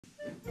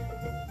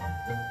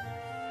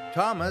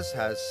Thomas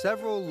has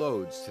several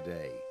loads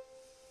today.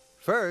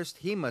 First,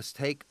 he must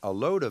take a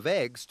load of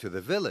eggs to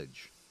the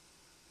village.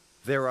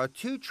 There are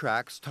 2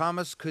 tracks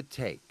Thomas could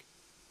take.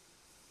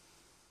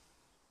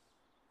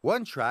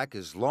 One track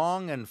is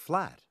long and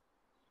flat.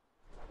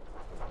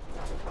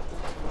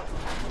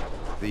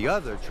 The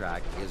other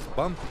track is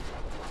bumpy.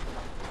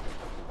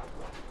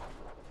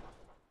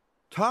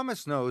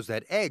 Thomas knows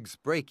that eggs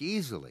break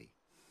easily.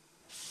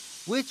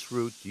 Which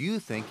route do you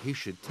think he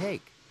should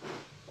take?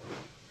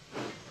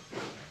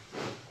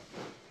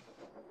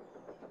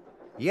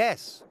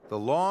 Yes, the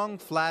long,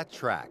 flat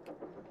track.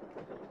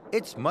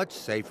 It's much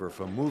safer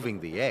for moving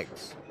the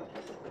eggs.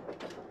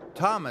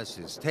 Thomas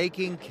is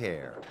taking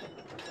care.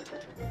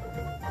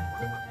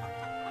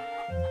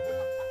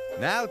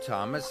 Now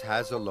Thomas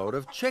has a load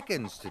of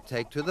chickens to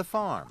take to the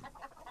farm.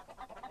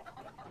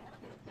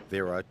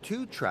 There are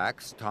 2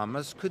 tracks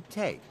Thomas could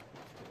take.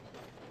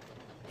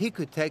 He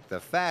could take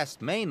the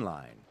fast main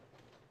line,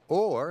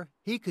 or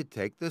he could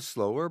take the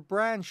slower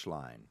branch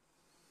line.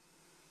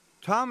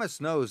 Thomas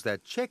knows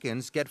that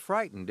chickens get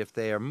frightened if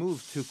they are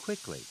moved too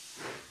quickly.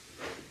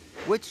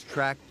 Which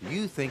track do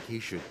you think he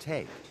should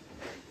take?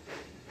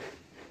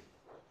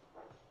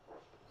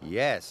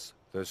 Yes,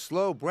 the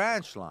slow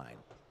branch line.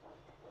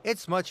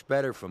 It's much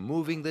better for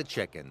moving the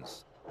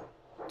chickens.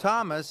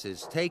 Thomas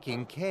is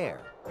taking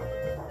care.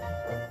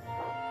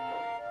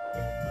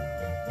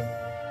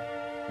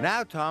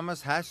 Now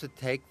Thomas has to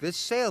take this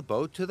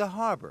sailboat to the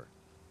harbor.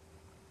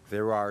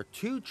 There are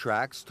 2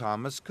 tracks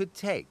Thomas could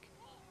take.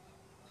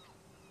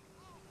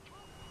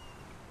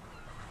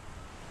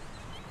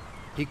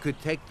 He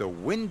could take the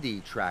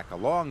windy track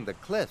along the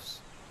cliffs.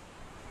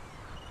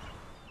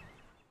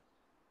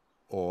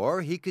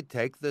 Or he could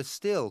take the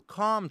still,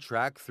 calm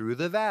track through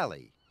the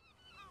valley.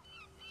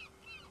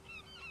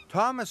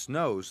 Thomas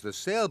knows the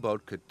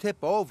sailboat could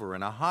tip over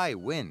in a high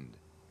wind.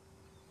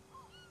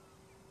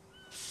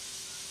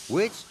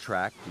 Which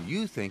track do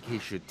you think he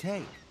should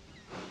take?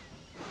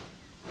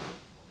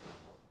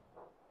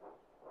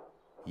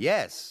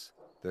 Yes,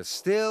 the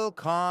still,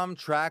 calm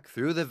track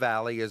through the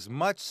valley is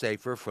much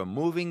safer for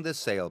moving the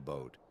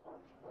sailboat.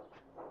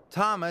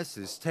 Thomas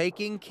is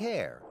taking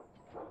care.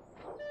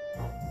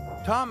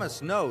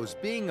 Thomas knows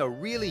being a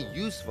really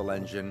useful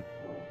engine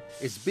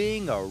is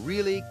being a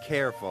really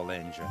careful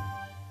engine.